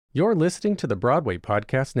You're listening to the Broadway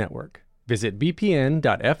Podcast Network. Visit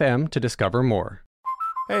bpn.fm to discover more.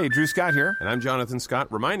 Hey, Drew Scott here, and I'm Jonathan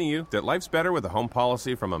Scott, reminding you that life's better with a home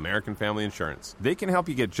policy from American Family Insurance. They can help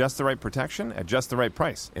you get just the right protection at just the right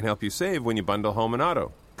price and help you save when you bundle home and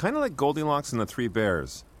auto. Kind of like Goldilocks and the Three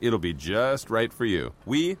Bears. It'll be just right for you.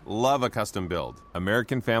 We love a custom build.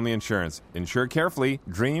 American Family Insurance. Insure carefully,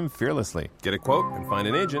 dream fearlessly. Get a quote and find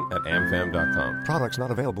an agent at amfam.com. Products not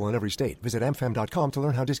available in every state. Visit amfam.com to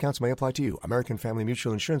learn how discounts may apply to you. American Family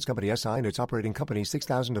Mutual Insurance Company, SI, and its operating company,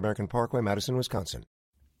 6000 American Parkway, Madison, Wisconsin.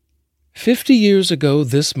 50 years ago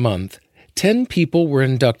this month, 10 people were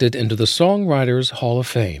inducted into the Songwriters Hall of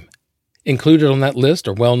Fame. Included on that list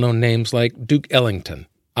are well-known names like Duke Ellington,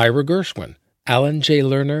 Ira Gershwin, Alan J.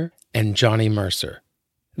 Lerner, and Johnny Mercer.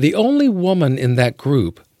 The only woman in that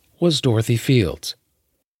group was Dorothy Fields.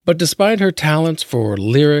 But despite her talents for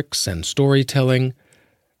lyrics and storytelling,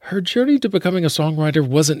 her journey to becoming a songwriter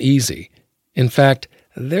wasn't easy. In fact,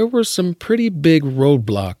 there were some pretty big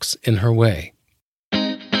roadblocks in her way.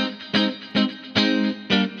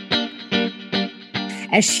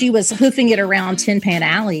 As she was hoofing it around Tin Pan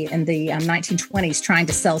Alley in the 1920s trying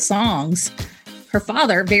to sell songs, her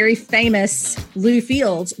father, very famous Lou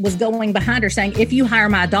Fields, was going behind her saying, "If you hire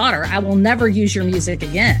my daughter, I will never use your music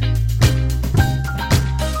again."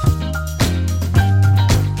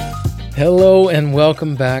 Hello and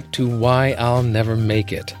welcome back to Why I'll Never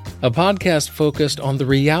Make It, a podcast focused on the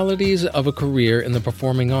realities of a career in the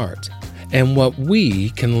performing arts and what we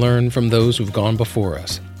can learn from those who've gone before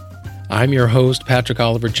us. I'm your host, Patrick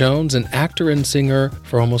Oliver Jones, an actor and singer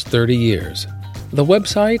for almost 30 years. The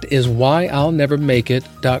website is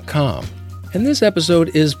whyillnevermakeit.com, and this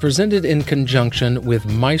episode is presented in conjunction with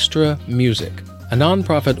Maestra Music, a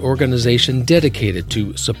nonprofit organization dedicated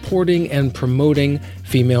to supporting and promoting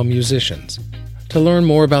female musicians. To learn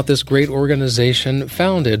more about this great organization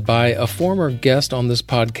founded by a former guest on this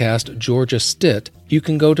podcast, Georgia Stitt, you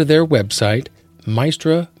can go to their website,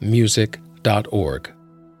 maestramusic.org.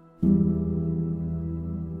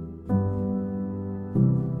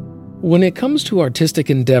 When it comes to artistic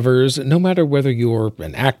endeavors, no matter whether you're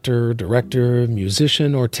an actor, director,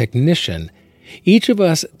 musician, or technician, each of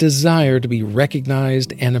us desire to be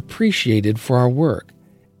recognized and appreciated for our work.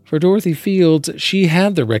 For Dorothy Fields, she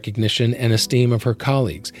had the recognition and esteem of her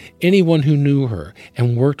colleagues. Anyone who knew her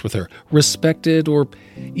and worked with her respected or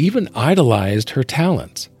even idolized her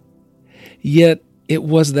talents. Yet, it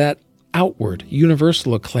was that outward,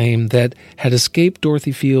 universal acclaim that had escaped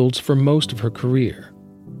Dorothy Fields for most of her career.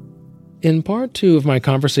 In part 2 of my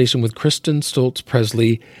conversation with Kristin Stultz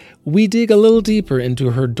Pressley, we dig a little deeper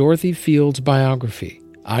into her Dorothy Fields biography,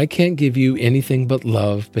 I Can't Give You Anything But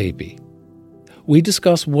Love, Baby. We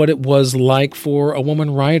discuss what it was like for a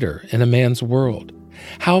woman writer in a man's world,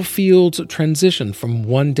 how Fields transitioned from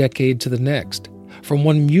one decade to the next, from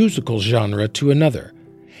one musical genre to another,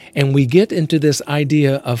 and we get into this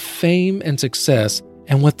idea of fame and success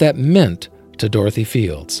and what that meant to Dorothy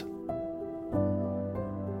Fields.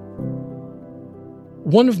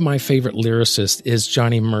 One of my favorite lyricists is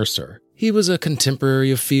Johnny Mercer. He was a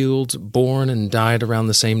contemporary of Fields, born and died around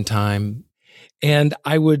the same time. And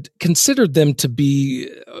I would consider them to be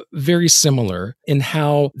very similar in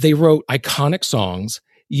how they wrote iconic songs,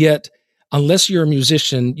 yet unless you're a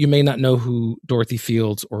musician, you may not know who Dorothy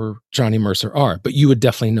Fields or Johnny Mercer are, but you would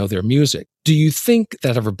definitely know their music. Do you think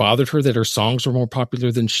that ever bothered her that her songs were more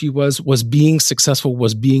popular than she was? Was being successful,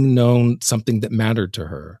 was being known something that mattered to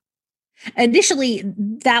her? Initially,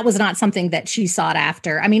 that was not something that she sought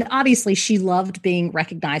after. I mean, obviously, she loved being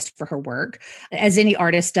recognized for her work, as any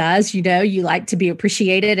artist does. You know, you like to be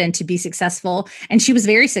appreciated and to be successful, and she was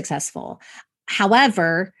very successful.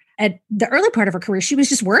 However, at the early part of her career, she was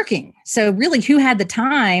just working. So really, who had the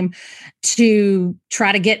time to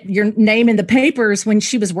try to get your name in the papers when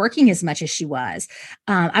she was working as much as she was?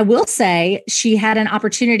 I will say she had an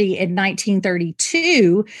opportunity in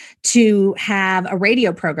 1932 to have a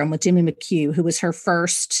radio program with Jimmy McHugh, who was her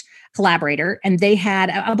first collaborator. And they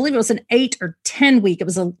had, I believe it was an 8 or 10 week. It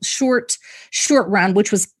was a short run,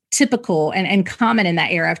 which was typical and common in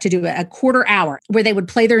that era, to do a quarter hour where they would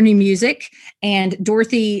play their new music. And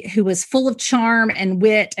Dorothy, who was full of charm and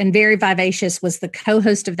wit and very vivacious, was the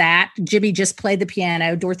co-host of that. Jimmy just played the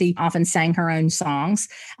piano. Dorothy often sang her own songs.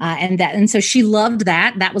 And so she loved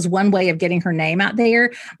that. That was one way of getting her name out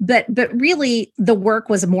there. But really, the work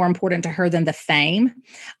was more important to her than the fame.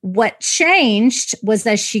 What changed was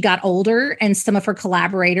as she got older and some of her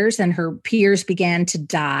collaborators and her peers began to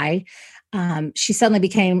die, she suddenly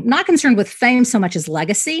became not concerned with fame so much as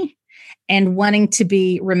legacy. and wanting to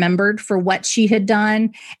be remembered for what she had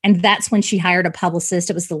done. And that's when she hired a publicist.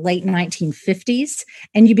 It was the late 1950s.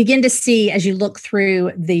 And you begin to see, as you look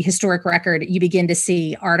through the historic record, you begin to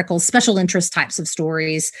see articles, special interest types of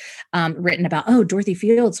stories written about, oh, Dorothy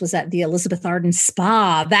Fields was at the Elizabeth Arden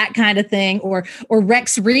Spa, that kind of thing. Or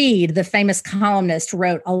Rex Reed, the famous columnist,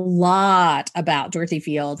 wrote a lot about Dorothy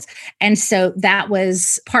Fields. And so that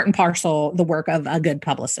was part and parcel the work of a good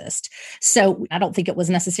publicist. So I don't think it was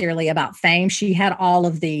necessarily about fame. She had all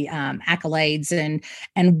of the accolades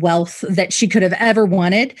and wealth that she could have ever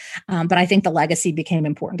wanted. But I think the legacy became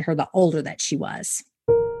important to her the older that she was.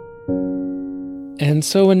 And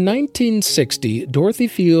so in 1960, Dorothy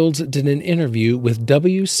Fields did an interview with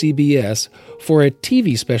WCBS for a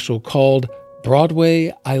TV special called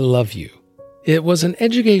Broadway, I Love You. It was an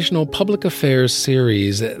educational public affairs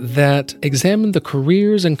series that examined the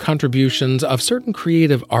careers and contributions of certain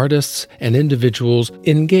creative artists and individuals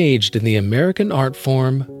engaged in the American art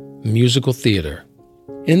form, musical theater.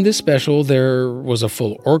 In this special, there was a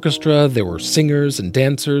full orchestra, there were singers and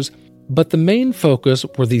dancers, but the main focus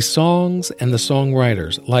were the songs and the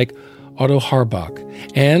songwriters, like Otto Harbach,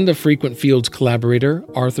 and a frequent Fields collaborator,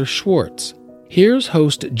 Arthur Schwartz. Here's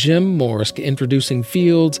host Jim Morsk introducing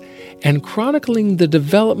Fields and chronicling the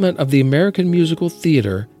development of the American musical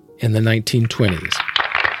theater in the 1920s.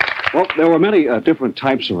 Well, there were many different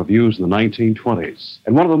types of revues in the 1920s,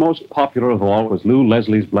 and one of the most popular of all was Lou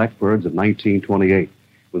Leslie's Blackbirds of 1928,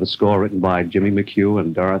 with a score written by Jimmy McHugh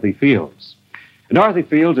and Dorothy Fields. And Dorothy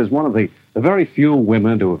Fields is one of the very few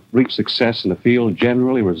women to have reached success in a field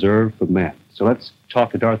generally reserved for men. So let's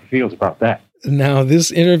talk to Dorothy Fields about that. Now,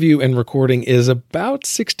 this interview and recording is about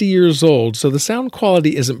 60 years old, so the sound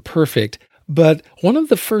quality isn't perfect, but one of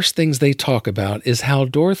the first things they talk about is how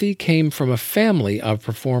Dorothy came from a family of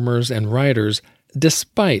performers and writers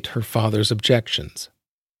despite her father's objections.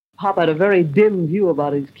 Pop had a very dim view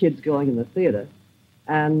about his kids going in the theater,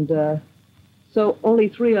 and so only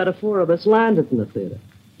 3 out of 4 of us landed in the theater.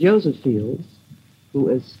 Joseph Fields, who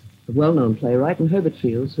is a well-known playwright, and Herbert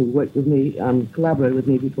Fields, who worked with me and collaborated with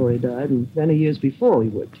me before he died, and many years before we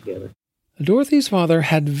worked together. Dorothy's father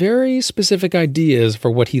had very specific ideas for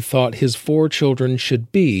what he thought his 4 children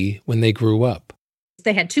should be when they grew up.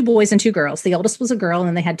 They had 2 boys and 2 girls. The oldest was a girl, and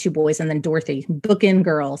then they had 2 boys, and then Dorothy, bookend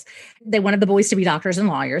girls. They wanted the boys to be doctors and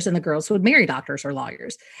lawyers, and the girls would marry doctors or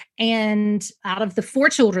lawyers. And out of the 4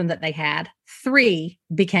 children that they had, 3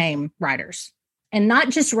 became writers. And not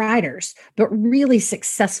just writers, but really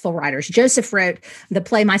successful writers. Joseph wrote the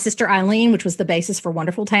play My Sister Eileen, which was the basis for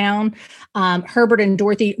Wonderful Town. Herbert and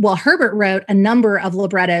Dorothy, Herbert wrote a number of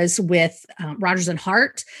librettos with Rodgers and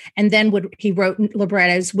Hart, and then he wrote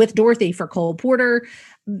librettos with Dorothy for Cole Porter.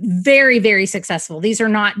 Very, very successful. These are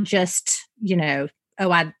not just,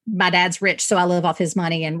 my dad's rich, so I live off his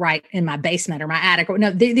money and write in my basement or my attic.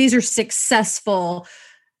 No, these are successful,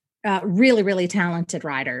 really, really talented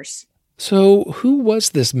writers. So who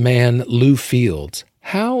was this man, Lou Fields?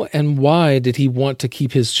 How and why did he want to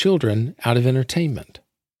keep his children out of entertainment?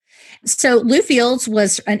 So Lou Fields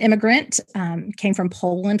was an immigrant, came from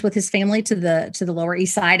Poland with his family to the Lower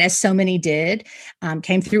East Side, as so many did,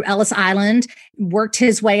 came through Ellis Island, worked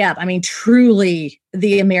his way up. I mean, truly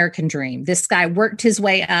the American dream. This guy worked his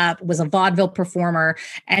way up, was a vaudeville performer,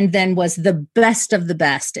 and then was the best of the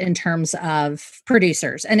best in terms of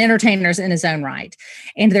producers and entertainers in his own right.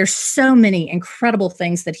 And there's so many incredible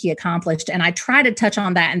things that he accomplished. And I try to touch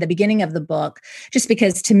on that in the beginning of the book, just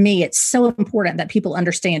because to me, it's so important that people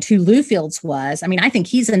understand who Lou Fields was. I mean, I think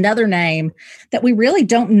he's another name that we really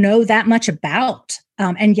don't know that much about.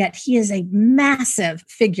 And yet he is a massive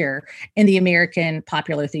figure in the American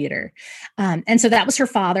popular theater. And so that was her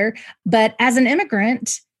father. But as an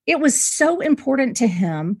immigrant, it was so important to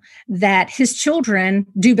him that his children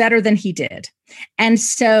do better than he did. And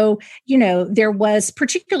so, there was,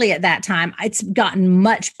 particularly at that time, it's gotten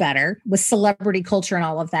much better with celebrity culture and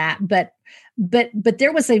all of that. But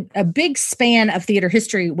there was a big span of theater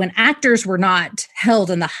history when actors were not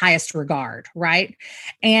held in the highest regard, right?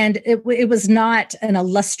 And it was not an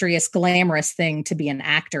illustrious, glamorous thing to be an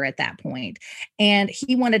actor at that point. And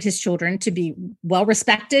he wanted his children to be well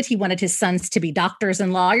respected. He wanted his sons to be doctors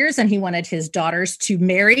and lawyers, and he wanted his daughters to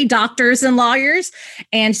marry doctors and lawyers.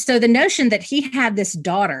 And so the notion that he had this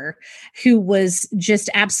daughter who was just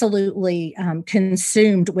absolutely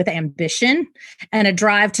consumed with ambition and a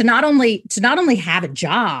drive to not only have a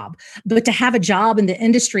job, but to have a job in the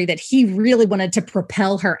industry that he really wanted to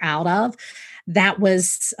propel her out of, that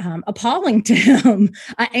was appalling to him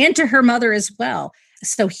and to her mother as well.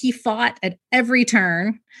 So he fought at every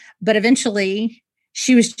turn, but eventually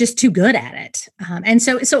she was just too good at it. And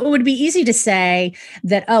so it would be easy to say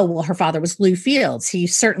that, oh, well, her father was Lou Fields. He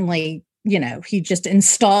certainly, he just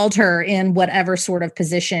installed her in whatever sort of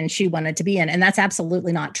position she wanted to be in. And that's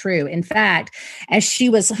absolutely not true. In fact, as she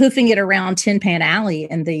was hoofing it around Tin Pan Alley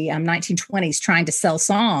in the 1920s, trying to sell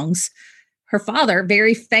songs, her father,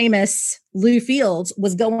 very famous Lou Fields,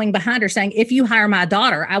 was going behind her saying, if you hire my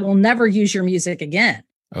daughter, I will never use your music again.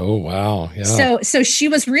 Oh, wow. Yeah. So she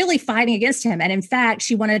was really fighting against him. And in fact,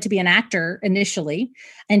 she wanted to be an actor initially,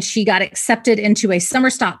 and she got accepted into a summer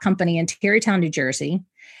stock company in Tarrytown, New Jersey,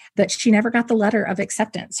 but she never got the letter of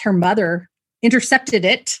acceptance. Her mother intercepted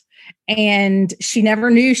it, and she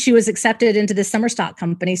never knew she was accepted into the summer stock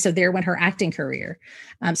company. So there went her acting career.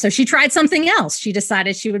 So she tried something else. She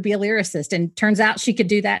decided she would be a lyricist, and turns out she could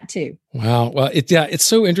do that too. Wow. Well, it's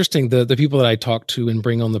so interesting. The people that I talk to and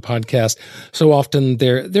bring on the podcast, so often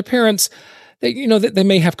their parents, they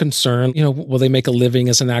may have concern, will they make a living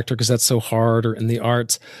as an actor because that's so hard, or in the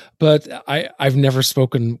arts? But I've never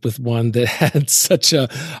spoken with one that had such a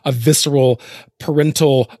visceral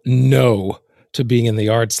parental no to being in the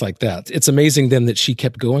arts like that. It's amazing then that she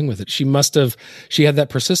kept going with it. She had that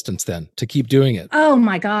persistence then to keep doing it. Oh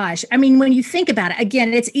my gosh. I mean, when you think about it,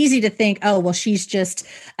 again, it's easy to think, oh, well, she's just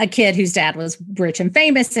a kid whose dad was rich and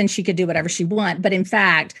famous and she could do whatever she wanted. But in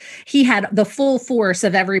fact, he had the full force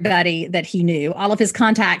of everybody that he knew. All of his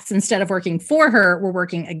contacts, instead of working for her, were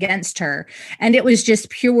working against her. And it was just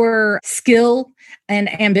pure skill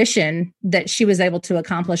and ambition that she was able to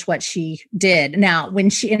accomplish what she did. Now, in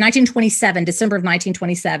 1927, December of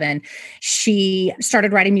 1927, she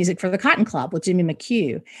started writing music for the Cotton Club with Jimmy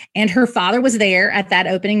McHugh. And her father was there at that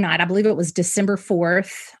opening night. I believe it was December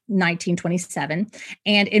 4th, 1927.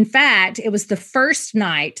 And in fact, it was the first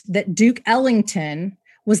night that Duke Ellington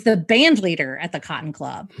was the band leader at the Cotton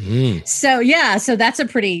Club. So that's a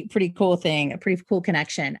pretty cool thing, a pretty cool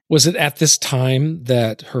connection. Was it at this time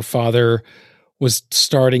that her father was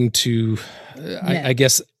starting to, I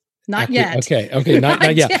guess. Not yet. Okay.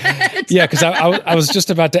 Not yet. Yeah. Cause I was just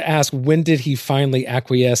about to ask, when did he finally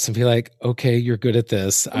acquiesce and be like, okay, you're good at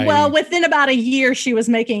this? Well, within about a year, she was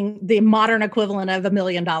making the modern equivalent of $1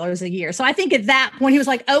 million a year. So I think at that point he was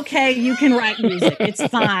like, okay, you can write music. It's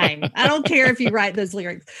fine. I don't care if you write those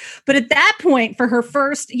lyrics. But at that point, for her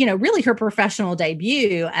first, really her professional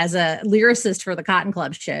debut as a lyricist for the Cotton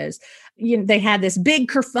Club shows, they had this big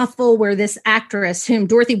kerfuffle where this actress, whom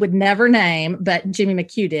Dorothy would never name, but Jimmy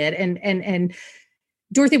McHugh did, and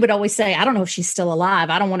Dorothy would always say, I don't know if she's still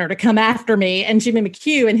alive. I don't want her to come after me. And Jimmy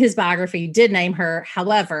McHugh, in his biography, did name her.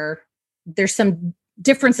 However, there's some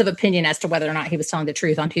difference of opinion as to whether or not he was telling the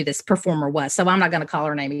truth on who this performer was. So I'm not going to call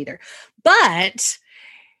her name either. But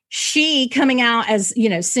she, coming out as,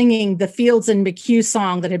 singing the Fields and McHugh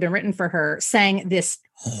song that had been written for her, sang this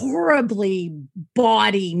horribly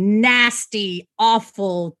bawdy, nasty,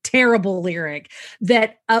 awful, terrible lyric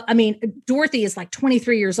that, Dorothy is like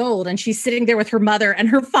 23 years old, and she's sitting there with her mother and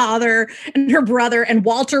her father and her brother, and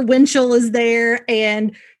Walter Winchell is there,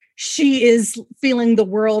 and she is feeling the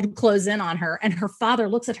world close in on her. And her father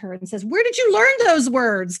looks at her and says, where did you learn those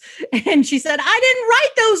words? And she said, I didn't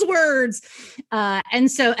write those words.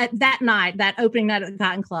 And so at that night, that opening night at the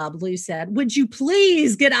Cotton Club, Lou said, would you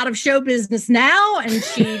please get out of show business now? And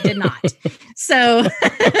she did not. So,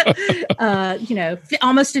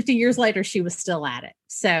 almost 50 years later, she was still at it.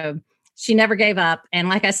 So she never gave up. And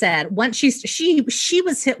like I said, once she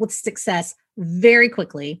was hit with success very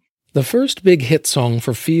quickly. The first big hit song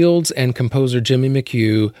for Fields and composer Jimmy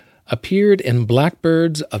McHugh appeared in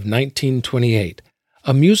Blackbirds of 1928,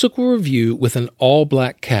 a musical revue with an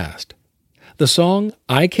all-black cast. The song,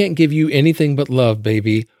 I Can't Give You Anything But Love,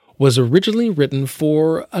 Baby, was originally written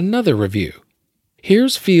for another revue.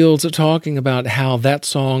 Here's Fields talking about how that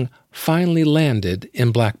song finally landed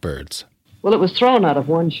in Blackbirds. Well, it was thrown out of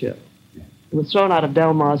one show. It was thrown out of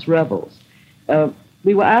Delmar's Revels.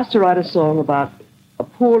 We were asked to write a song about a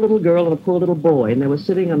poor little girl and a poor little boy, and they were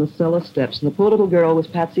sitting on the cellar steps, and the poor little girl was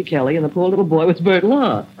Patsy Kelly, and the poor little boy was Bert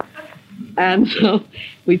Law. And so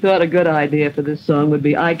we thought a good idea for this song would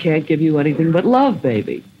be, I Can't Give You Anything But Love,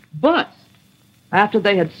 Baby. But after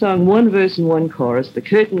they had sung one verse and one chorus, the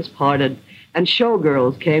curtains parted, and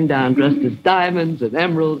showgirls came down dressed as diamonds and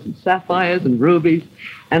emeralds and sapphires and rubies,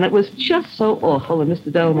 and it was just so awful, and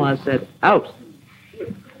Mr. Delmar said, out.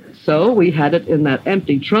 So we had it in that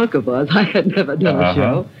empty trunk of ours. I had never done a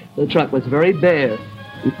show. The trunk was very bare.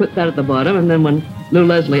 We put that at the bottom, and then when Lou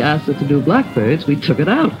Leslie asked us to do Blackbirds, we took it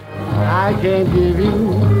out. I can't give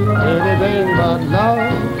you anything but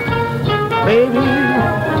love, baby.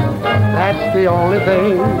 That's the only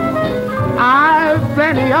thing I've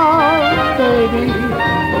plenty of, baby.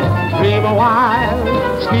 Dream a while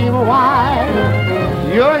scheme of why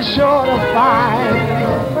you're sure to find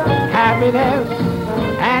happiness,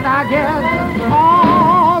 and I guess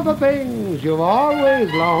all the things you've always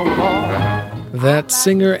longed for. That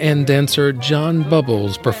singer and dancer John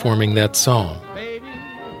Bubbles performing that song.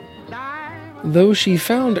 Though she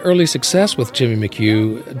found early success with Jimmy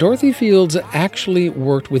McHugh, Dorothy Fields actually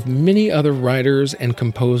worked with many other writers and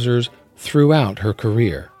composers throughout her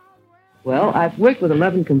career. Well, I've worked with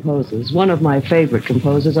 11 composers. One of my favorite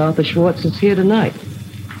composers, Arthur Schwartz, is here tonight.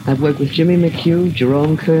 I've worked with Jimmy McHugh,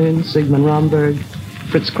 Jerome Kern, Sigmund Romberg,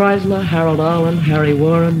 Fritz Kreisler, Harold Arlen, Harry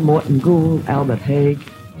Warren, Morton Gould, Albert Haig.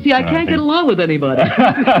 See, I can't get along with anybody.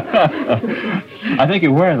 I think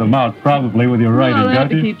you wear them out probably with your writing, Well, they have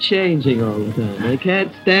don't to you? keep changing all the time. They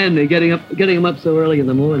can't stand me getting them up so early in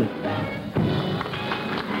the morning.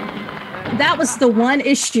 That was the one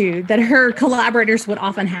issue that her collaborators would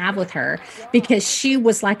often have with her, because she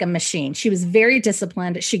was like a machine. She was very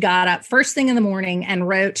disciplined. She got up first thing in the morning and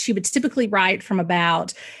wrote. She would typically write from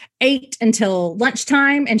about 8 until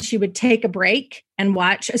lunchtime, and she would take a break and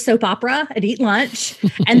watch a soap opera and eat lunch.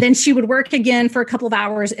 And then she would work again for a couple of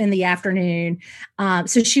hours in the afternoon.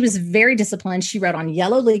 So she was very disciplined. She wrote on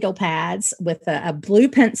yellow legal pads with a blue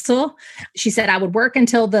pencil. She said, I would work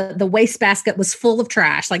until the wastebasket was full of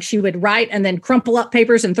trash. Like, she would write and then crumple up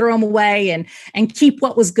papers and throw them away and keep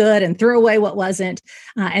what was good and throw away what wasn't.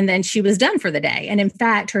 And then she was done for the day. And in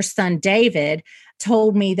fact, her son, David,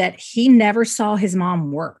 told me that he never saw his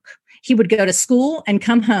mom work. He would go to school and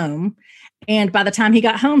come home, and by the time he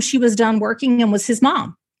got home, she was done working and was his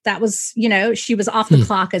mom. That was, she was off the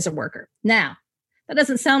clock as a worker. Now, that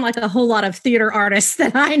doesn't sound like a whole lot of theater artists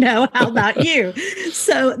that I know. How about you?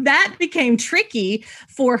 So that became tricky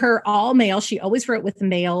for her all male. She always wrote with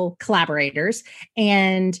male collaborators,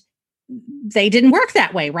 and they didn't work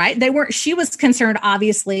that way, right? She was concerned,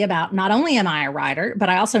 obviously, about not only am I a writer, but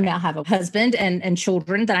I also now have a husband and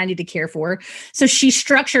children that I need to care for. So she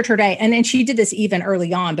structured her day. And then she did this even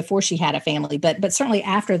early on before she had a family, but certainly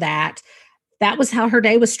after that, that was how her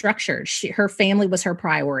day was structured. Her family was her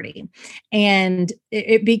priority. And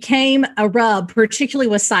it became a rub, particularly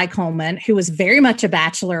with Cy Coleman, who was very much a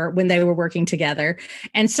bachelor when they were working together.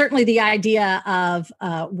 And certainly the idea of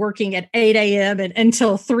working at 8 a.m. and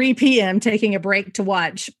until 3 p.m., taking a break to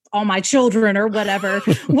watch All My Children or whatever,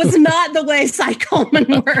 was not the way Cy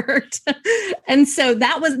Coleman worked. And so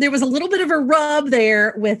there was a little bit of a rub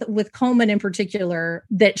there with Coleman in particular,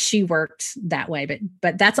 that she worked that way.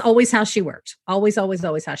 But that's always how she worked. Always, always,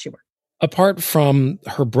 always how she worked. Apart from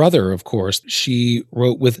her brother, of course, she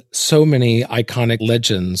wrote with so many iconic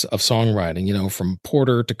legends of songwriting, from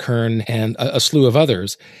Porter to Kern and a slew of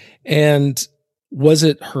others. And was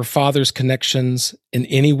it her father's connections in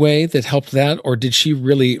any way that helped that? Or did she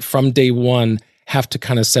really, from day one, have to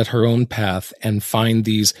kind of set her own path and find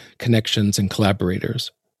these connections and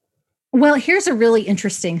collaborators? Well, here's a really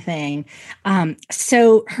interesting thing.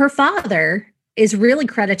 So her father is really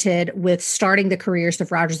credited with starting the careers of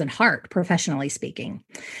Rodgers and Hart, professionally speaking.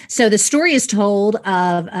 So the story is told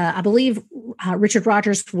of, I believe Richard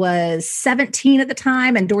Rodgers was 17 at the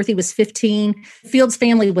time and Dorothy was 15. Fields'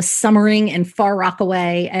 family was summering in Far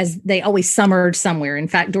Rockaway, as they always summered somewhere. In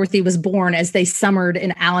fact, Dorothy was born as they summered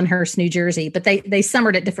in Allenhurst, New Jersey, but they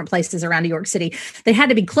summered at different places around New York City. They had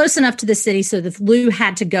to be close enough to the city so that Lou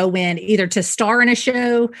had to go in either to star in a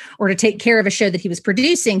show or to take care of a show that he was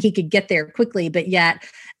producing. He could get there quickly, but yet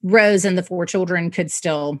Rose and the 4 children could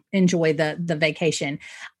still enjoy the vacation.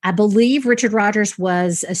 I believe Richard Rodgers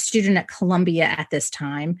was a student at Columbia at this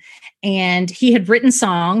time, and he had written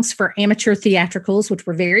songs for amateur theatricals, which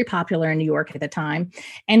were very popular in New York at the time.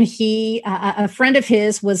 And a friend of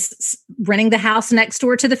his was renting the house next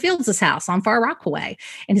door to the Fields' house on Far Rockaway,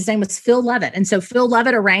 and his name was Phil Levitt. And so Phil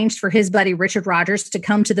Levitt arranged for his buddy Richard Rodgers to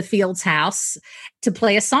come to the Fields' house to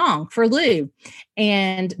play a song for Lou.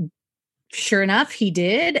 And sure enough, he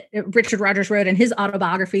did. Richard Rodgers wrote in his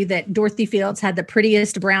autobiography that Dorothy Fields had the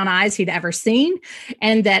prettiest brown eyes he'd ever seen,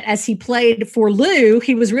 and that as he played for Lou,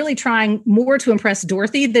 he was really trying more to impress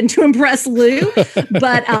Dorothy than to impress Lou.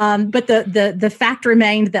 But the fact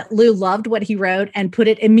remained that Lou loved what he wrote and put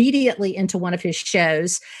it immediately into one of his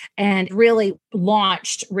shows, and really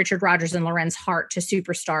launched Richard Rodgers and Lorenz Hart to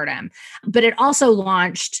superstardom. But it also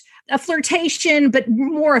launched a flirtation, but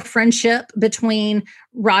more a friendship between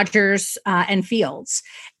Rodgers and Fields.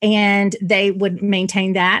 And they would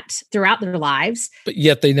maintain that throughout their lives. But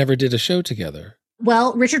yet they never did a show together.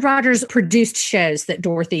 Well, Richard Rodgers produced shows that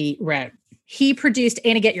Dorothy wrote. He produced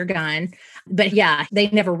Anna Get Your Gun, But yeah, they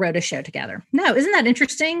never wrote a show together. No, isn't that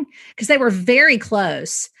interesting? Because they were very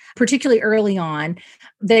close, particularly early on.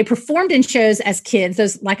 They performed in shows as kids.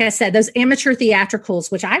 Those, like I said, those amateur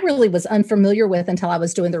theatricals, which I really was unfamiliar with until I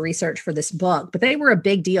was doing the research for this book, but they were a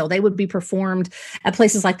big deal. They would be performed at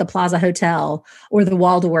places like the Plaza Hotel or the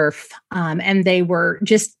Waldorf. And they were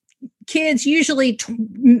just kids, usually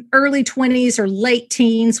early 20s or late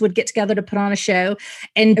teens, would get together to put on a show.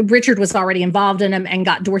 And Richard was already involved in them and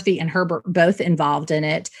got Dorothy and Herbert both involved in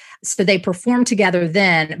it. So they performed together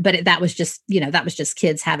then, but that was just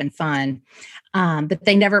kids having fun. But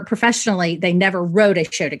they never wrote a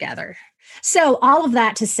show together. So all of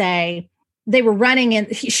that to say,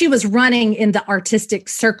 she was running in the artistic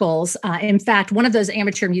circles. In fact, one of those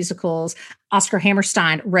amateur musicals, Oscar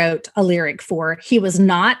Hammerstein wrote a lyric for. He was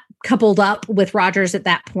not coupled up with Rogers at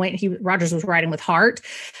that point. Rogers was writing with Hart,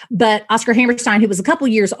 but Oscar Hammerstein, who was a couple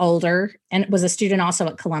years older and was a student also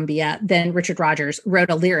at Columbia than Richard Rogers,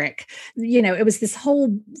 wrote a lyric. It was this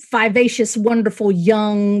whole vivacious, wonderful,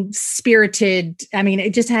 young, spirited. I mean,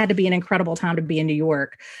 it just had to be an incredible time to be in New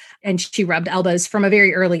York. And she rubbed elbows from a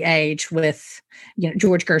very early age with,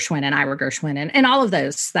 George Gershwin and Ira Gershwin and all of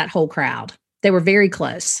that whole crowd. They were very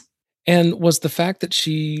close. And was the fact that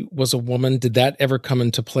she was a woman, did that ever come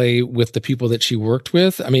into play with the people that she worked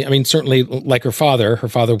with? I mean, certainly like her father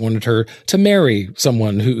wanted her to marry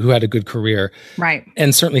someone who had a good career. Right.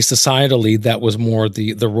 And certainly societally, that was more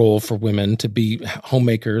the role for women to be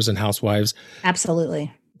homemakers and housewives.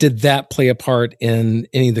 Absolutely. Did that play a part in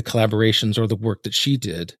any of the collaborations or the work that she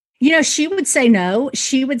did? She would say no.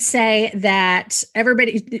 She would say that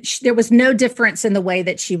there was no difference in the way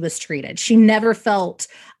that she was treated. She never felt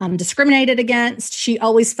discriminated against. She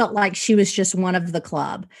always felt like she was just one of the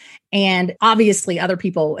club. And obviously other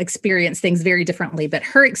people experience things very differently, but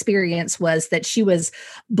her experience was that she was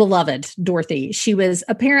beloved, Dorothy. She was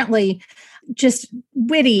apparently just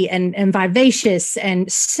witty and vivacious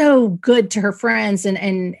and so good to her friends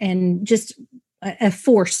and just a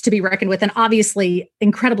force to be reckoned with, and obviously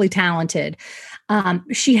incredibly talented.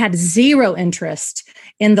 She had zero interest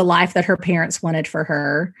in the life that her parents wanted for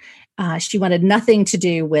her. She wanted nothing to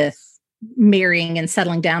do with marrying and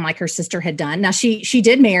settling down like her sister had done. Now, she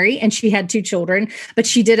did marry and she had 2 children, but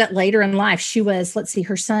she did it later in life. She was,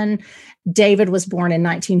 her son David was born in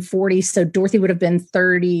 1940, so Dorothy would have been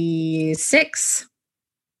 36.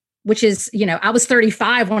 Which is, I was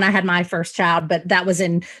 35 when I had my first child, but that was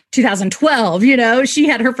in 2012. She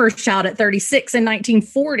had her first child at 36 in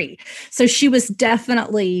 1940. So she was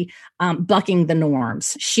definitely bucking the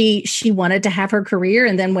norms. She wanted to have her career.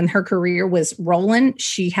 And then when her career was rolling,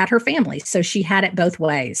 she had her family. So she had it both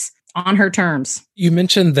ways on her terms. You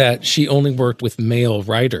mentioned that she only worked with male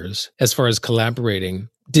writers as far as collaborating.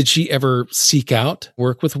 Did she ever seek out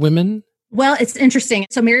work with women? Well, it's interesting.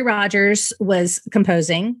 So Mary Rogers was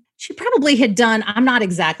composing. She probably had done, I'm not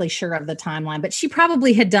exactly sure of the timeline, but she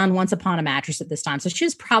probably had done Once Upon a Mattress at this time. So she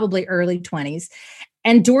was probably early 20s.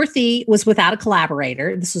 And Dorothy was without a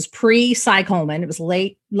collaborator. This was pre-Cy Coleman. It was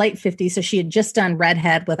late 50s. So she had just done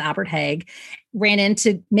Redhead with Albert Haig, ran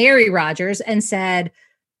into Mary Rogers and said,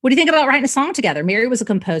 what do you think about writing a song together? Mary was a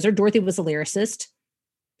composer. Dorothy was a lyricist.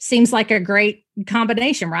 Seems like a great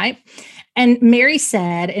combination, right? And Mary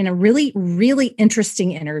said in a really, really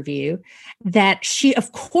interesting interview that she,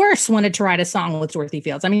 of course, wanted to write a song with Dorothy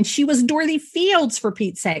Fields. I mean, she was Dorothy Fields, for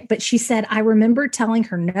Pete's sake. But she said, I remember telling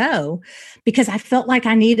her no, because I felt like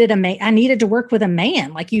I needed to work with a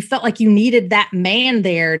man. Like you felt like you needed that man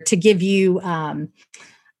there to give you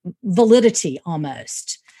validity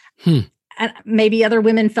almost. And maybe other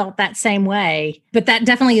women felt that same way, but that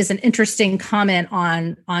definitely is an interesting comment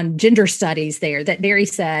on gender studies there, that Mary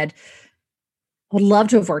said, I would love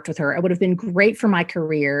to have worked with her. It would have been great for my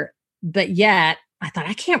career. But yet I thought,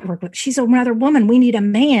 I can't work with, she's another woman. We need a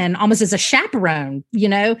man, almost as a chaperone,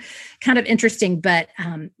 kind of interesting, but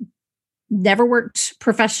never worked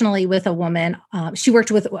professionally with a woman. She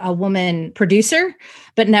worked with a woman producer,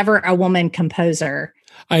 but never a woman composer.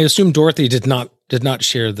 I assume Dorothy did not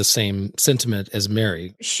share the same sentiment as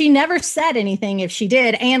Mary. She never said anything if she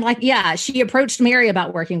did. And she approached Mary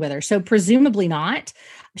about working with her. So presumably not.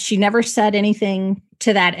 She never said anything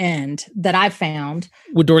to that end that I've found.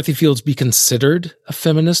 Would Dorothy Fields be considered a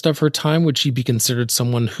feminist of her time? Would she be considered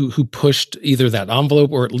someone who pushed either that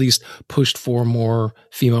envelope or at least pushed for more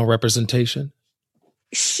female representation?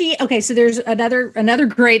 So there's another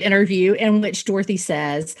great interview in which Dorothy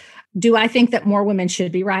says, do I think that more women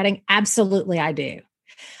should be writing? Absolutely, I do.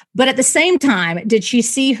 But at the same time, did she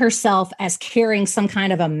see herself as carrying some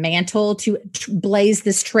kind of a mantle to blaze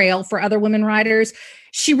this trail for other women writers?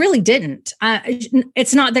 She really didn't.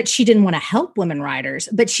 It's not that she didn't want to help women writers,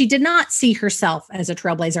 but she did not see herself as a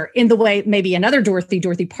trailblazer in the way maybe another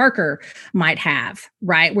Dorothy Parker might have,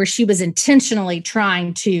 right? Where she was intentionally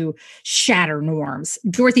trying to shatter norms.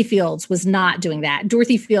 Dorothy Fields was not doing that.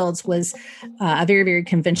 Dorothy Fields was a very, very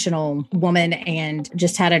conventional woman and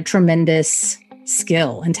just had a tremendous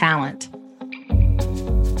skill and talent.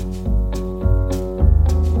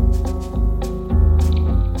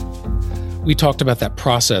 We talked about that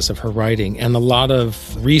process of her writing, and a lot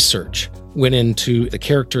of research went into the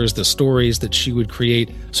characters, the stories that she would create.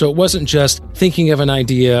 So it wasn't just thinking of an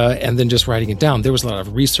idea and then just writing it down. There was a lot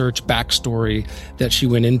of research, backstory that she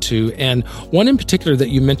went into. And one in particular that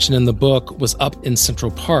you mentioned in the book was Up in Central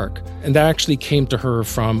Park. And that actually came to her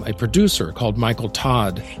from a producer called Michael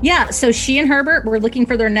Todd. Yeah, so she and Herbert were looking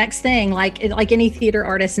for their next thing, like any theater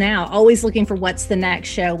artist now, always looking for what's the next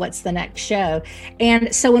show.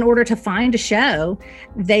 And so in order to find a show,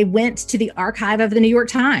 they went to the archive of the New York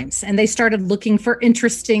Times and they started looking for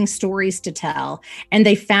interesting stories to tell. And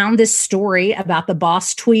they found this story about the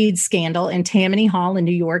Boss Tweed scandal in Tammany Hall in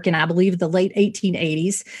New York in, I believe, the late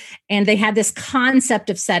 1880s. And they had this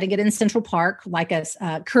concept of setting it in Central Park, like a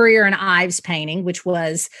Currier and Ives painting, which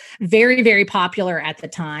was very, very popular at the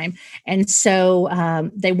time. And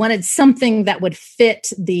so they wanted something that would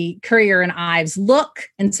fit the Currier and Ives look.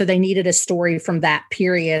 And so they needed a story from that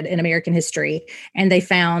period in American history. And they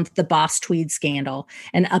found the Boss Tweed scandal,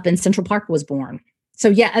 and Up in Central Park was born. So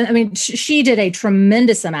yeah, I mean, she did a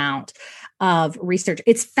tremendous amount of research.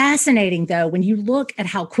 It's fascinating, though, when you look at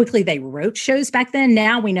how quickly they wrote shows back then.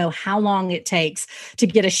 Now we know how long it takes to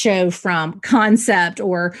get a show from concept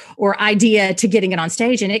or idea to getting it on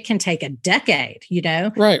stage, and it can take a decade, you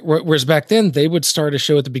know? Right. Whereas back then, they would start a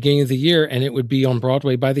show at the beginning of the year, and it would be on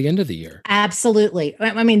Broadway by the end of the year. Absolutely.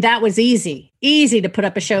 I mean, that was easy to put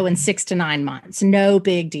up a show in 6 to 9 months. No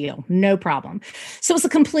big deal. No problem. So it's a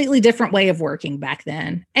completely different way of working back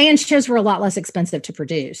then. And shows were a lot less expensive to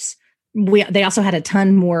produce. They also had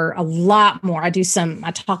a lot more. I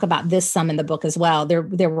talk about this some in the book as well. There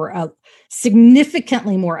were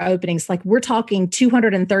significantly more openings. Like we're talking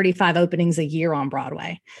 235 openings a year on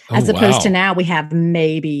Broadway, as opposed to now we have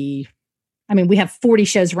we have 40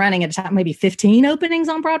 shows running at a time, maybe 15 openings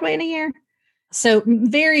on Broadway in a year. So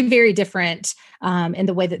very, very different in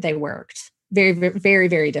the way that they worked. Very, very, very,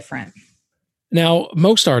 very different. Now,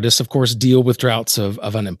 most artists, of course, deal with droughts of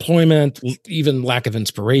unemployment, even lack of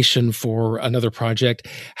inspiration for another project.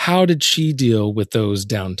 How did she deal with those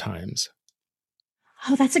downtimes?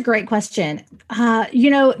 Oh, that's a great question.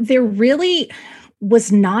 There really was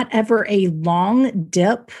not ever a long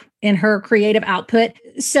dip in her creative output.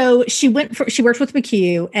 So she worked with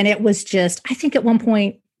McHugh, and it was just, I think at one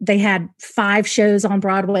point, they had 5 shows on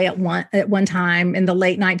Broadway at one time in the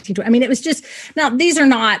late 1920s. I mean, it was just, now these are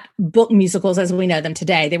not book musicals as we know them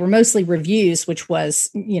today. They were mostly revues, which was,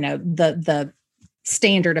 the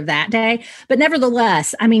standard of that day. But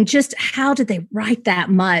nevertheless, I mean, just how did they write that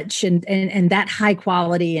much and that high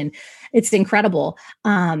quality? And it's incredible.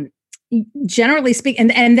 Generally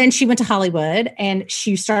speaking, and then she went to Hollywood and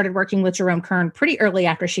she started working with Jerome Kern pretty early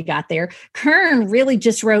after she got there. Kern really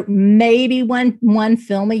just wrote maybe one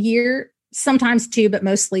film a year, sometimes 2, but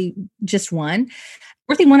mostly just 1.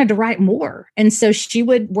 Dorothy wanted to write more. And so she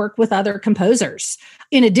would work with other composers.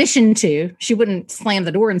 In addition to, she wouldn't slam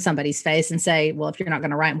the door in somebody's face and say, well, if you're not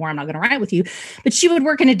going to write more, I'm not going to write with you. But she would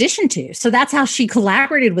work in addition to. So that's how she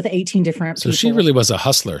collaborated with 18 different people. So she really was a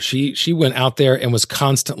hustler. She went out there and was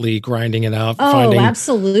constantly grinding it out, finding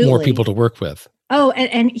absolutely more people to work with. Oh,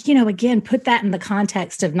 and again, put that in the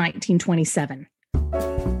context of 1927.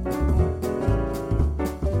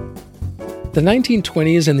 The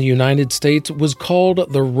 1920s in the United States was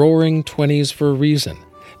called the Roaring Twenties for a reason,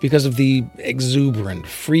 because of the exuberant,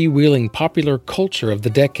 freewheeling popular culture of the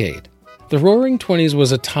decade. The Roaring Twenties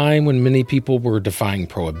was a time when many people were defying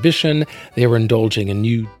prohibition, they were indulging in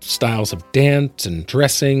new styles of dance and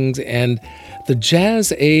dressings, and the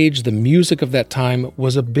jazz age, the music of that time,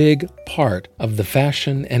 was a big part of the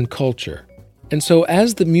fashion and culture. And so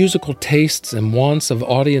as the musical tastes and wants of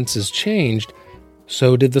audiences changed,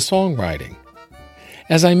 so did the songwriting.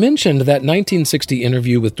 As I mentioned, that 1960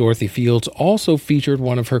 interview with Dorothy Fields also featured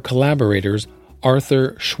one of her collaborators,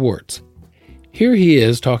 Arthur Schwartz. Here he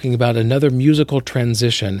is talking about another musical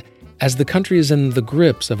transition as the country is in the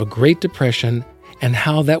grips of a Great Depression and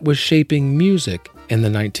how that was shaping music in the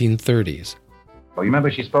 1930s. Well, you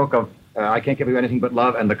remember she spoke of I Can't Give You Anything But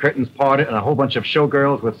Love and the curtains parted and a whole bunch of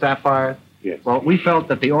showgirls with sapphires? Yes. Well, we felt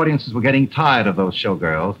that the audiences were getting tired of those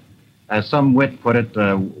showgirls. As some wit put it,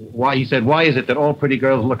 why is it that all pretty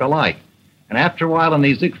girls look alike? And after a while in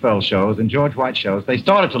these Ziegfeld shows and George White shows, they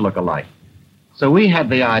started to look alike. So we had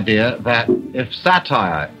the idea that if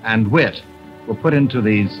satire and wit were put into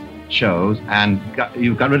these shows and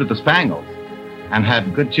you got rid of the spangles and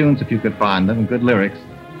had good tunes if you could find them and good lyrics,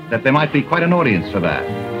 that there might be quite an audience for that.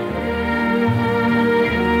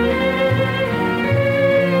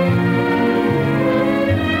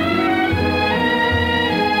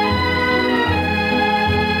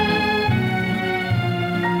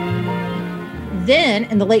 Then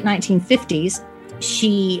in the late 1950s,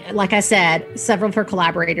 she, like I said, several of her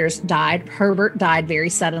collaborators died. Herbert died very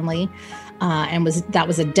suddenly, and that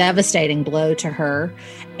was a devastating blow to her.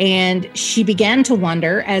 And she began to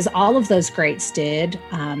wonder, as all of those greats did,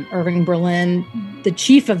 Irving Berlin, the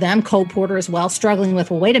chief of them, Cole Porter as well, struggling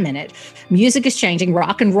with, well, wait a minute, music is changing.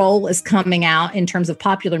 Rock and roll is coming out in terms of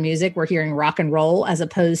popular music. We're hearing rock and roll as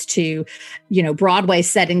opposed to, Broadway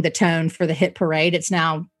setting the tone for the hit parade. It's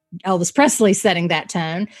now Elvis Presley setting that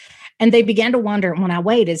tone. And they began to wonder,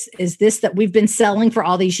 is this that we've been selling for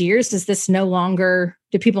all these years? Do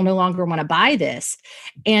people no longer want to buy this?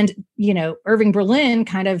 And, Irving Berlin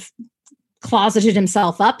kind of closeted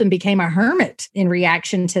himself up and became a hermit in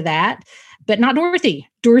reaction to that, but not Dorothy.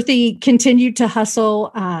 Dorothy continued to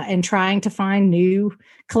hustle and trying to find new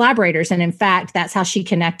collaborators. And in fact, that's how she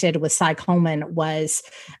connected with Cy Coleman. Was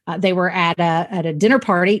they were at a dinner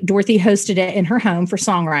party. Dorothy hosted it in her home for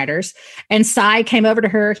songwriters. And Cy came over to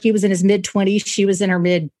her. He was in his mid-20s. She was in her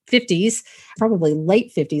mid-50s, probably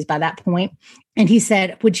late 50s by that point. And he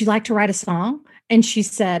said, "Would you like to write a song?" And she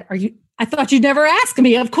said, I thought you'd never ask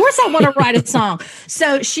me. Of course I want to write a song.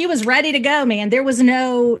 So she was ready to go, man. There was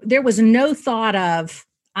no thought of,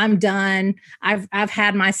 I'm done. I've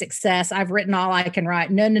had my success. I've written all I can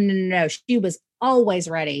write. No. She was always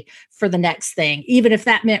ready for the next thing, even if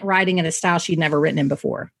that meant writing in a style she'd never written in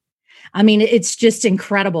before. I mean, it's just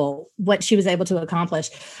incredible what she was able to accomplish.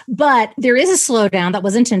 But there is a slowdown that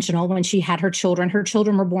was intentional when she had her children. Her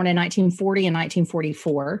children were born in 1940 and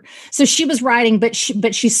 1944. So she was writing, but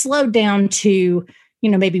she slowed down to,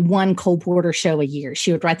 maybe one Cole Porter show a year.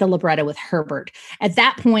 She would write the libretto with Herbert. At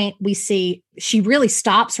that point, we see she really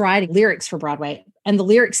stops writing lyrics for Broadway. And the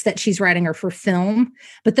lyrics that she's writing are for film.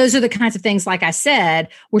 But those are the kinds of things, like I said,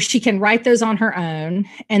 where she can write those on her own,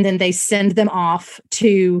 and then they send them off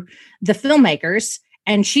to the filmmakers.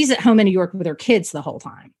 And she's at home in New York with her kids the whole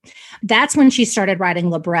time. That's when she started writing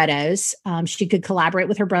librettos. She could collaborate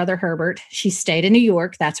with her brother, Herbert. She stayed in New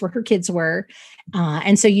York. That's where her kids were.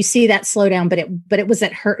 And so you see that slowdown, but it was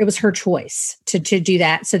her choice to do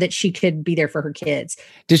that so that she could be there for her kids.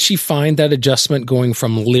 Did she find that adjustment going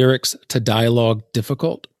from lyrics to dialogue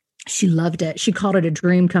difficult? She loved it. She called it a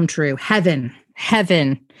dream come true.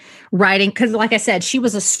 Heaven writing. Because like I said, she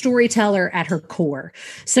was a storyteller at her core.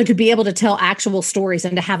 So to be able to tell actual stories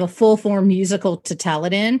and to have a full form musical to tell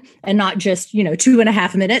it in, and not just,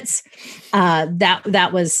 2.5 minutes, that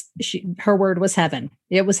was, her word was heaven.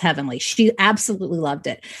 It was heavenly. She absolutely loved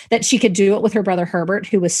it. That she could do it with her brother, Herbert,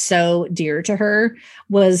 who was so dear to her,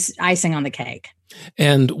 was icing on the cake.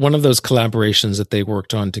 And one of those collaborations that they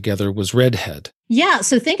worked on together was Redhead. Yeah.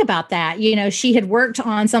 So think about that. She had worked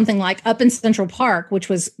on something like Up in Central Park, which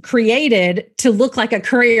was created to look like a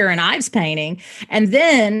Currier and Ives painting. And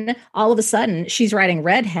then all of a sudden she's writing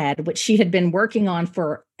Redhead, which she had been working on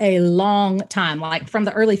for a long time, like from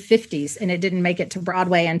the early 50s. And it didn't make it to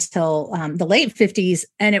Broadway until the late 50s.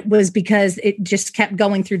 And it was because it just kept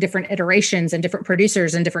going through different iterations and different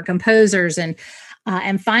producers and different composers. And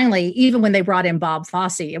finally, even when they brought in Bob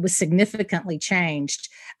Fosse, it was significantly changed.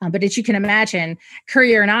 But as you can imagine,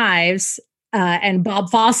 Currier and Ives and Bob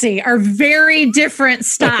Fosse are very different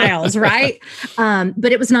styles, right?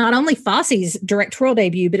 But it was not only Fosse's directorial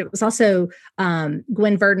debut, but it was also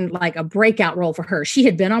Gwen Verdon, like a breakout role for her. She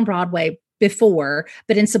had been on Broadway before,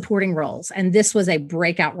 but in supporting roles. And this was a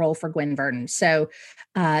breakout role for Gwen Verdon. So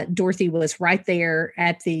Dorothy was right there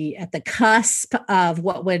at the cusp of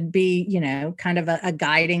what would be, kind of a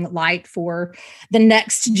guiding light for the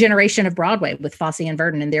next generation of Broadway with Fosse and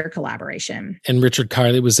Verdon and their collaboration. And Richard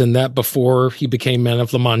Kiley was in that before he became Man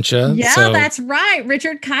of La Mancha. Yeah, that's right.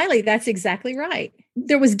 Richard Kiley. That's exactly right.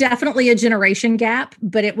 There was definitely a generation gap,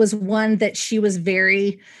 but it was one that she was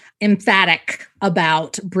very emphatic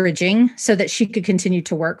about bridging so that she could continue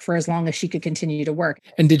to work for as long as she could continue to work.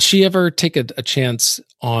 And did she ever take a chance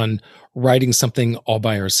on writing something all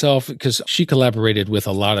by herself? Because she collaborated with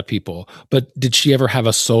a lot of people, but did she ever have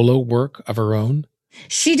a solo work of her own?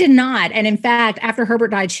 She did not. And in fact, after Herbert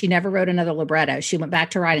died, she never wrote another libretto. She went back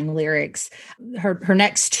to writing lyrics. Her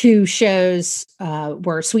next two shows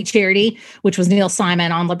were Sweet Charity, which was Neil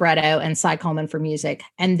Simon on libretto and Cy Coleman for music.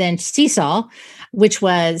 And then Seesaw, which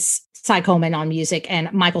was Cy Coleman on music,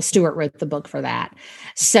 and Michael Stewart wrote the book for that.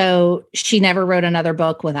 So she never wrote another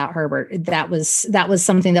book without Herbert. That was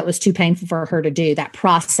something that was too painful for her to do, that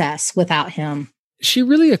process without him. She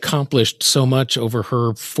really accomplished so much over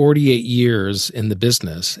her 48 years in the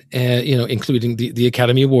business, including the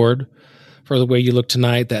Academy Award for The Way You Look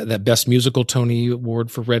Tonight, that Best Musical Tony Award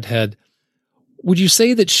for Redhead. Would you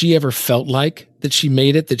say that she ever felt like that she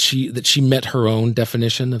made it, that she met her own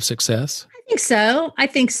definition of success? I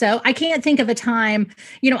think so. I can't think of a time,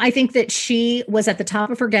 I think that she was at the top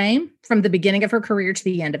of her game from the beginning of her career to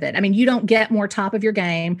the end of it. I mean, you don't get more top of your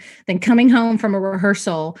game than coming home from a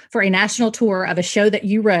rehearsal for a national tour of a show that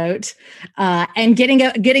you wrote, and getting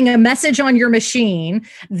a message on your machine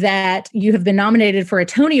that you have been nominated for a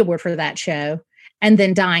Tony Award for that show, and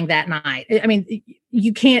then dying that night. I mean,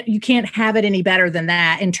 you can't have it any better than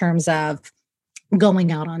that in terms of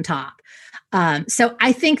going out on top. So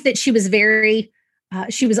I think that she was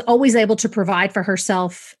she was always able to provide for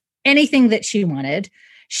herself anything that she wanted.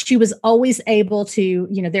 She was always able to,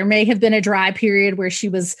 there may have been a dry period where she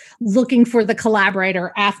was looking for the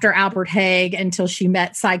collaborator after Albert Haig until she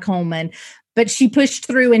met Cy Coleman, but she pushed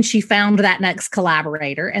through and she found that next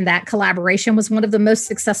collaborator. And that collaboration was one of the most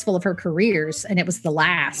successful of her careers. And it was the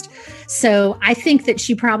last. So I think that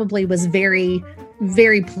she probably was very,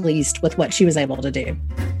 very pleased with what she was able to do.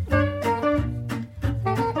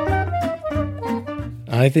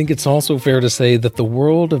 I think it's also fair to say that the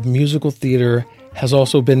world of musical theater has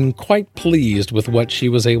also been quite pleased with what she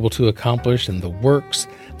was able to accomplish in the works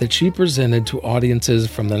that she presented to audiences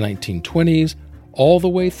from the 1920s all the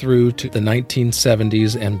way through to the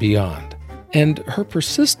 1970s and beyond. And her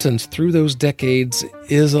persistence through those decades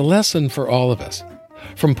is a lesson for all of us,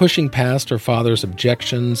 from pushing past her father's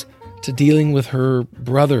objections to dealing with her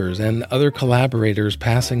brothers and other collaborators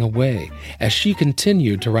passing away as she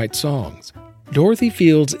continued to write songs. Dorothy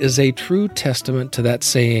Fields is a true testament to that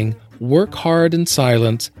saying, work hard in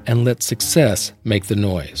silence and let success make the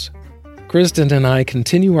noise. Kristin and I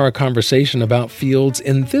continue our conversation about Fields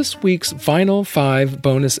in this week's Final Five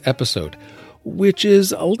bonus episode, which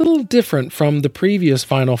is a little different from the previous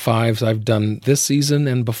Final Fives I've done this season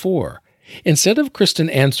and before. Instead of Kristin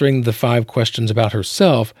answering the 5 questions about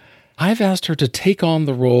herself, I've asked her to take on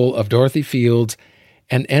the role of Dorothy Fields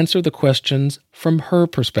and answer the questions from her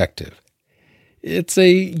perspective. It's a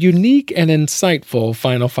unique and insightful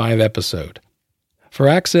Final Five episode. For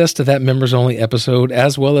access to that members-only episode,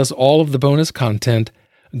 as well as all of the bonus content,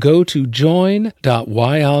 go to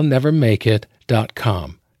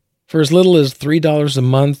join.whyillnevermakeit.com. For as little as $3 a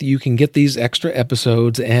month, you can get these extra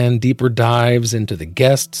episodes and deeper dives into the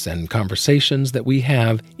guests and conversations that we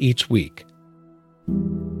have each week.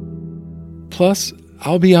 Plus,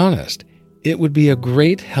 I'll be honest, it would be a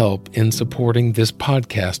great help in supporting this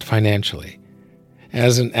podcast financially.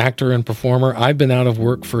 As an actor and performer, I've been out of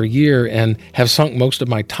work for a year and have sunk most of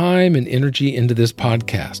my time and energy into this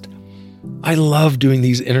podcast. I love doing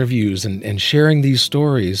these interviews and sharing these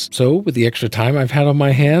stories. So with the extra time I've had on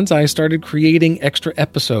my hands, I started creating extra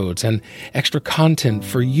episodes and extra content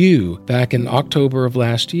for you back in October of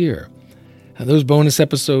last year. Now, those bonus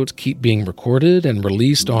episodes keep being recorded and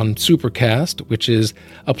released on Supercast, which is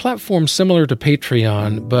a platform similar to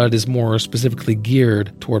Patreon, but is more specifically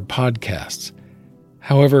geared toward podcasts.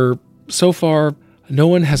 However, so far, no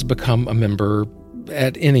one has become a member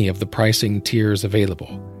at any of the pricing tiers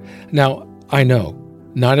available. Now, I know,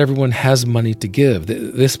 not everyone has money to give.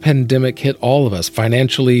 This pandemic hit all of us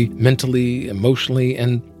financially, mentally, emotionally,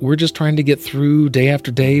 and we're just trying to get through day after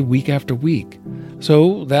day, week after week.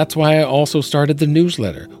 So that's why I also started the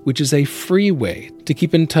newsletter, which is a free way to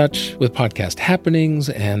keep in touch with podcast happenings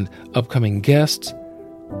and upcoming guests.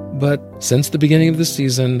 But since the beginning of the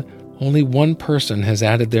season, only one person has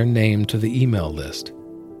added their name to the email list.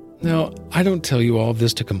 Now, I don't tell you all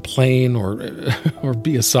this to complain or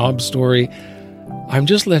be a sob story. I'm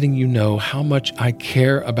just letting you know how much I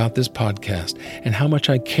care about this podcast and how much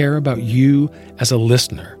I care about you as a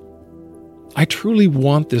listener. I truly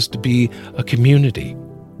want this to be a community,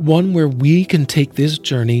 one where we can take this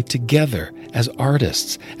journey together as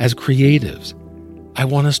artists, as creatives. I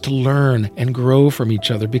want us to learn and grow from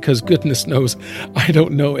each other because goodness knows I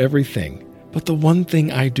don't know everything. But the one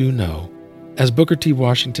thing I do know, as Booker T.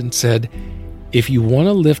 Washington said, if you want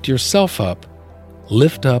to lift yourself up,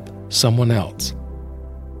 lift up someone else.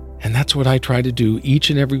 And that's what I try to do each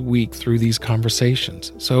and every week through these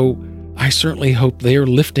conversations. So I certainly hope they are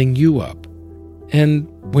lifting you up. And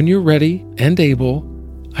when you're ready and able,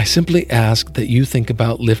 I simply ask that you think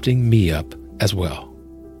about lifting me up as well.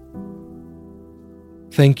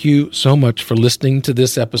 Thank you so much for listening to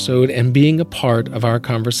this episode and being a part of our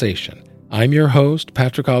conversation. I'm your host,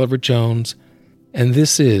 Patrick Oliver Jones, and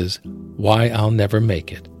this is Why I'll Never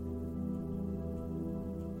Make It.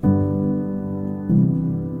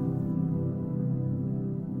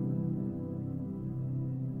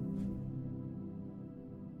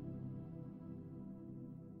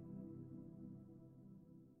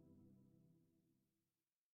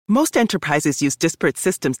 Most enterprises use disparate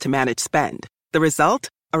systems to manage spend. The result?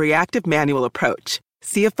 A reactive manual approach.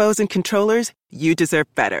 CFOs and controllers, you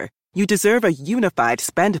deserve better. You deserve a unified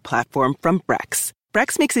spend platform from Brex.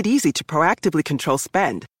 Brex makes it easy to proactively control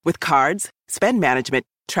spend with cards, spend management,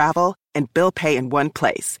 travel, and bill pay in one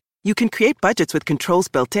place. You can create budgets with controls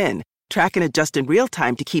built in, track and adjust in real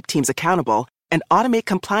time to keep teams accountable, and automate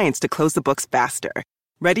compliance to close the books faster.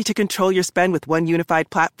 Ready to control your spend with one unified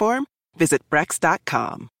platform? Visit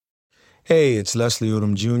Brex.com. Hey, it's Leslie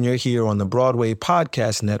Odom Jr. here on the Broadway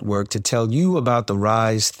Podcast Network to tell you about the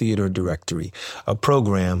Rise Theater Directory, a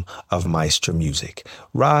program of Maestro Music.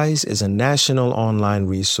 Rise is a national online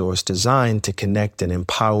resource designed to connect and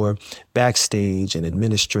empower backstage and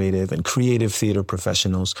administrative and creative theater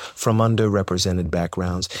professionals from underrepresented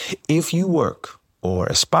backgrounds. If you work or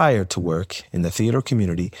aspire to work in the theater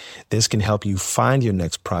community, this can help you find your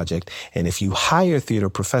next project. And if you hire theater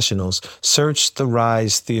professionals, search the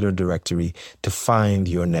Rise Theater Directory to find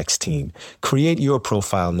your next team. Create your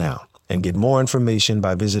profile now and get more information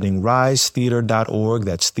by visiting risetheater.org.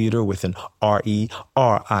 That's theater with an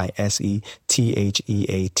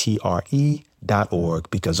RERISETHEATRE.org,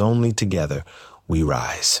 because only together we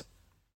rise.